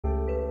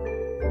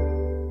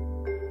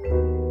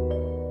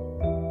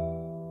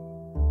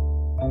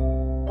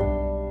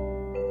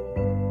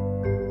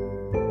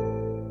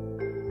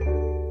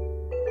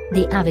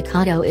The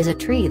avocado is a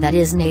tree that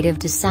is native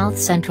to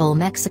south-central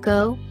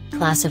Mexico,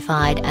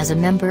 classified as a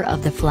member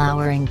of the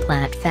flowering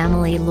plant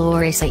family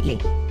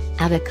Lauraceae.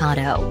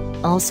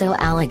 Avocado, also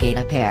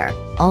alligator pear,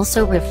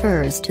 also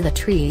refers to the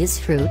tree's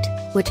fruit,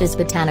 which is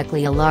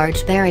botanically a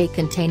large berry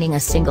containing a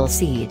single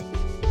seed.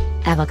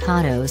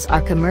 Avocados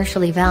are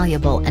commercially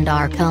valuable and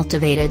are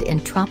cultivated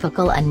in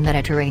tropical and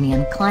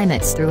Mediterranean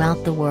climates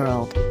throughout the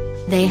world.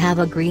 They have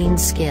a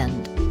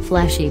green-skinned,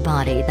 fleshy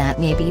body that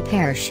may be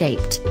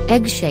pear-shaped,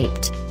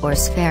 egg-shaped, or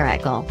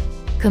spherical.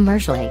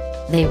 Commercially,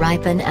 they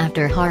ripen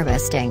after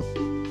harvesting.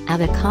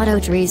 Avocado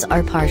trees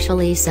are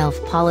partially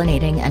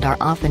self-pollinating and are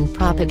often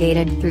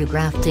propagated through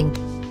grafting.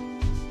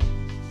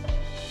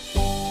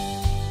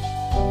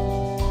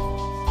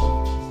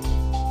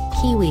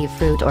 Kiwi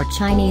fruit or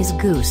Chinese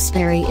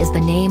gooseberry is the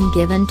name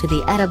given to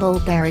the edible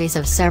berries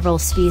of several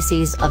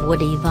species of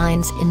woody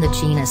vines in the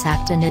genus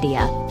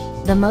Actinidia.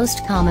 The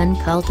most common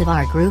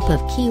cultivar group of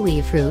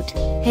kiwi fruit,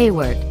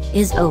 Hayward,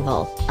 is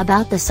oval,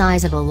 about the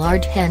size of a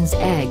large hen's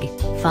egg,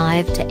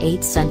 5 to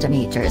 8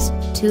 centimeters,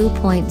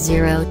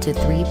 2.0 to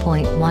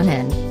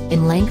 3.1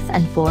 in length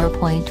and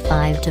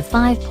 4.5 to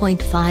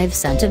 5.5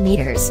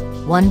 centimeters,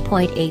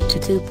 1.8 to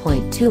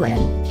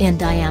 2.2 in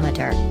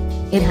diameter.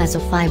 It has a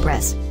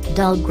fibrous,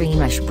 dull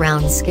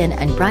greenish-brown skin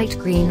and bright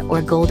green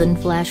or golden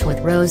flesh with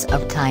rows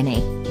of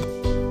tiny.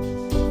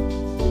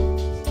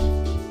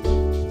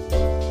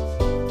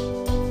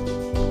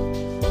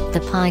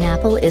 The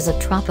pineapple is a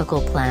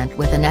tropical plant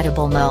with an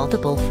edible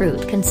multiple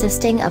fruit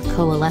consisting of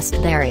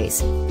coalesced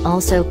berries,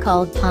 also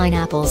called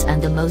pineapples,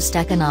 and the most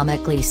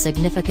economically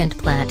significant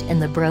plant in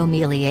the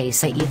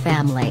Bromeliaceae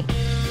family.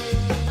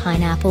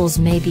 Pineapples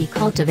may be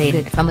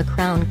cultivated from a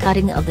crown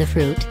cutting of the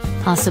fruit,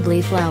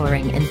 possibly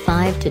flowering in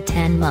 5 to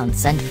 10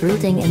 months and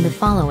fruiting in the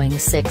following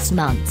 6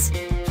 months.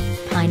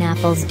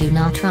 Pineapples do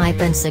not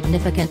ripen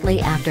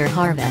significantly after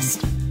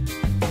harvest.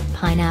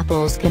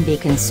 Pineapples can be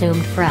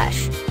consumed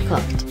fresh,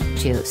 cooked,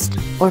 juiced,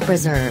 or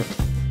preserved.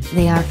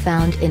 They are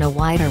found in a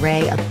wide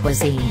array of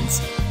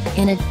cuisines.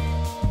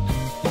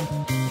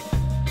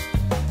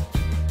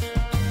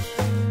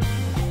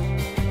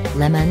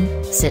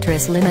 Lemon,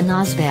 Citrus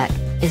limonosbec,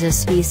 is a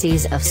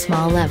species of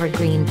small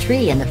evergreen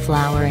tree in the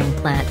flowering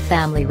plant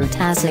family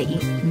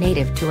Rutaceae,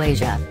 native to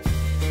Asia.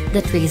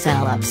 The tree's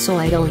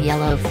ellipsoidal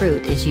yellow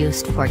fruit is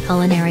used for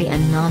culinary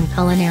and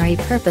non-culinary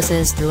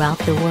purposes throughout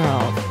the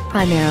world,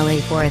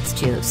 primarily for its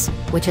juice,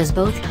 which has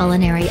both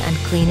culinary and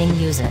cleaning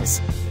uses.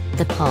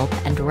 The pulp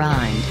and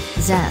rind,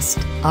 zest,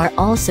 are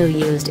also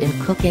used in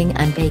cooking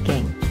and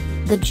baking.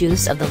 The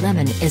juice of the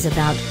lemon is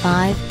about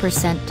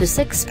 5% to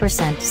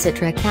 6%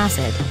 citric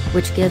acid,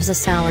 which gives a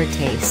sour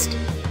taste.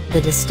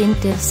 The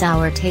distinctive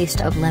sour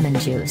taste of lemon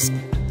juice.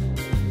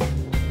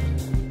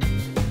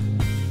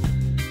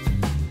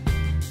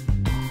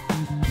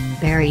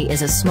 Berry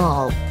is a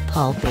small,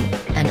 pulpy,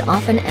 and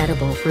often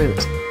edible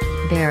fruit.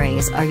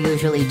 Berries are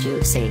usually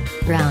juicy,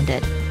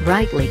 rounded,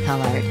 brightly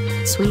colored,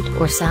 sweet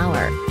or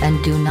sour,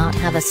 and do not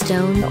have a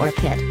stone or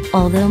pit,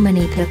 although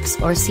many pips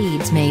or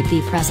seeds may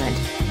be present.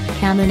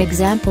 Common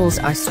examples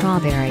are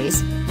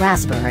strawberries,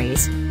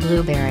 raspberries,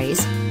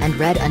 blueberries, and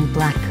red and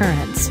black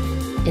currants.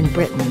 In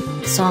Britain,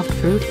 soft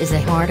fruit is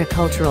a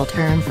horticultural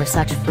term for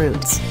such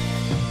fruits.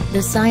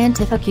 The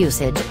scientific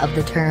usage of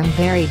the term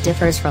berry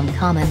differs from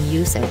common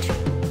usage.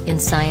 In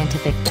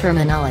scientific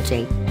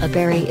terminology, a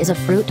berry is a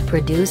fruit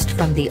produced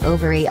from the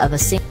ovary of a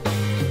single.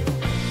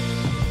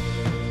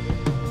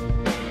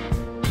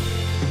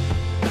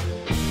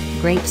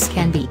 Grapes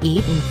can be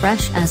eaten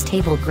fresh as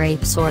table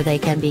grapes, or they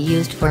can be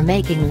used for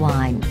making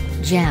wine,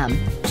 jam,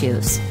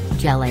 juice,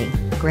 jelly,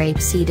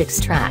 grapeseed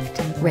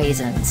extract,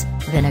 raisins,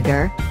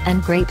 vinegar,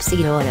 and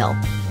grapeseed oil.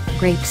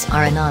 Grapes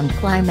are a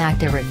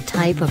non-climacteric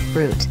type of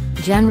fruit,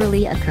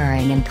 generally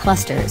occurring in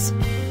clusters.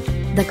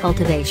 The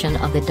cultivation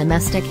of the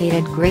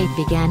domesticated grape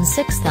began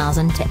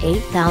 6,000 to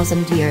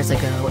 8,000 years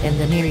ago in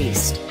the Near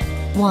East.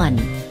 1.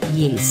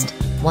 Yeast,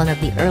 one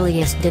of the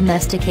earliest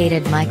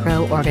domesticated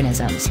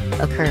microorganisms,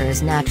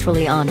 occurs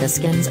naturally on the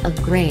skins of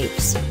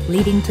grapes,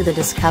 leading to the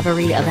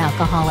discovery of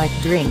alcoholic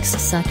drinks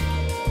such.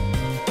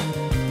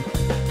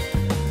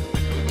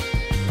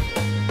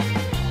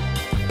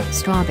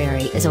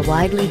 Strawberry is a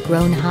widely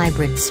grown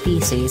hybrid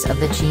species of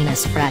the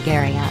genus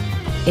Fragaria.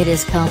 It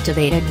is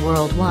cultivated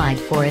worldwide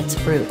for its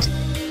fruit.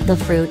 The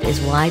fruit is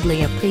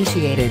widely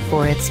appreciated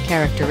for its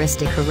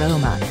characteristic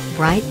aroma,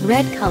 bright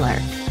red color,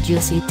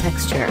 juicy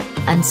texture,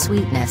 and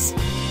sweetness.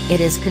 It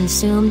is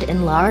consumed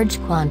in large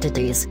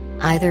quantities,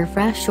 either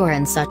fresh or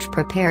in such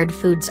prepared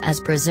foods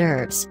as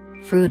preserves,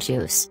 fruit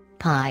juice,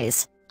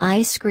 pies,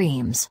 ice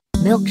creams,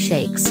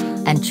 milkshakes,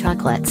 and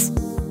chocolates.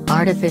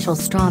 Artificial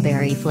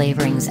strawberry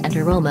flavorings and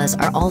aromas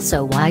are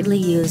also widely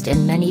used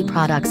in many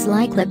products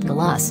like lip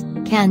gloss,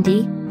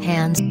 candy,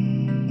 hands.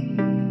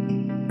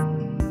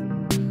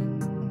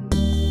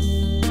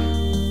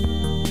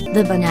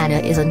 The banana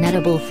is an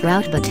edible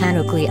fruit,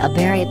 botanically a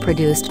berry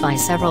produced by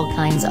several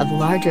kinds of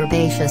large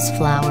herbaceous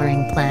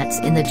flowering plants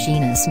in the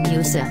genus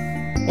Musa.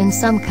 In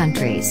some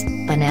countries,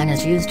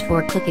 bananas used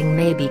for cooking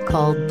may be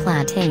called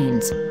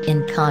plantains,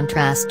 in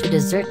contrast to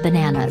dessert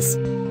bananas.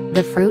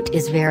 The fruit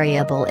is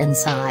variable in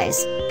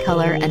size,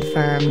 color and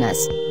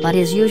firmness, but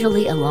is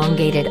usually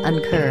elongated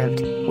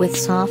uncurved, with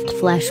soft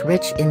flesh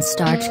rich in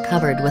starch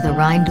covered with a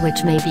rind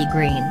which may be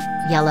green,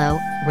 yellow,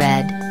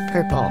 red,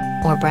 purple,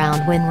 or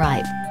brown when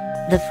ripe.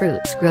 The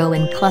fruits grow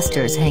in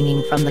clusters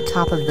hanging from the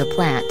top of the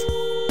plant.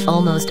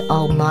 Almost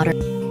all modern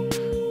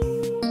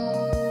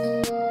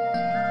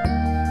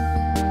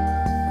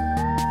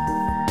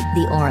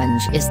The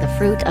orange is the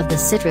fruit of the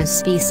citrus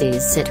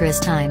species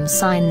Citrus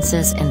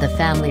sinensis in the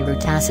family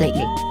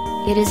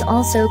Rutaceae. It is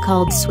also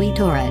called sweet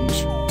orange,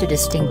 to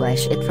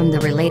distinguish it from the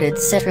related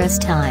Citrus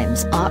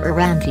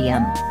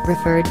aurantium,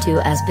 referred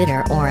to as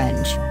bitter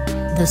orange.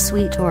 The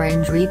sweet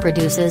orange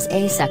reproduces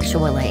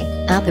asexually,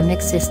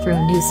 apomixis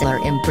through nuclear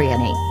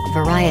embryony.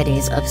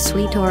 Varieties of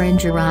sweet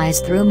orange arise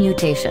through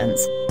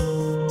mutations.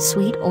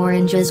 Sweet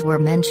oranges were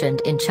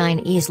mentioned in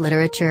Chinese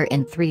literature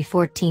in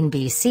 314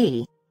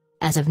 BC.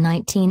 As of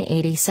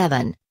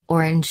 1987,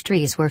 orange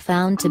trees were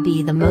found to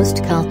be the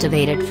most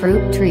cultivated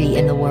fruit tree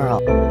in the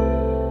world.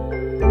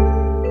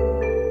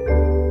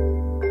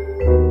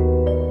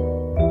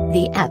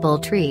 The apple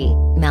tree,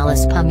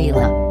 Malus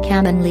pumila,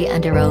 commonly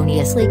and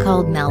erroneously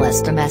called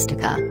Malus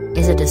domestica,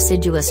 is a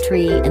deciduous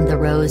tree in the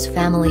rose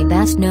family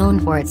best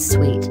known for its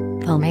sweet,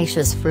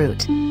 pomaceous fruit,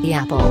 the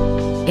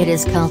apple. It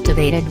is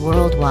cultivated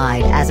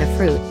worldwide as a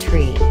fruit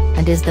tree,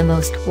 and is the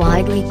most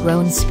widely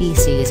grown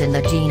species in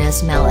the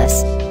genus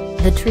Malus.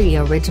 The tree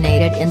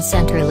originated in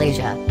Central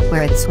Asia,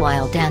 where its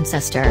wild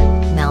ancestor,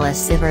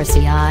 Malus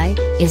sieversii,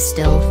 is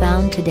still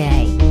found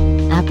today.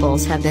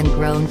 Apples have been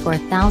grown for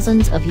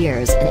thousands of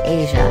years in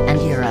Asia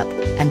and Europe,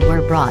 and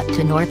were brought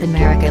to North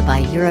America by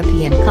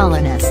European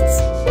colonists.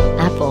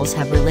 Apples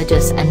have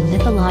religious and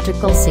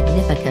mythological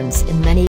significance in many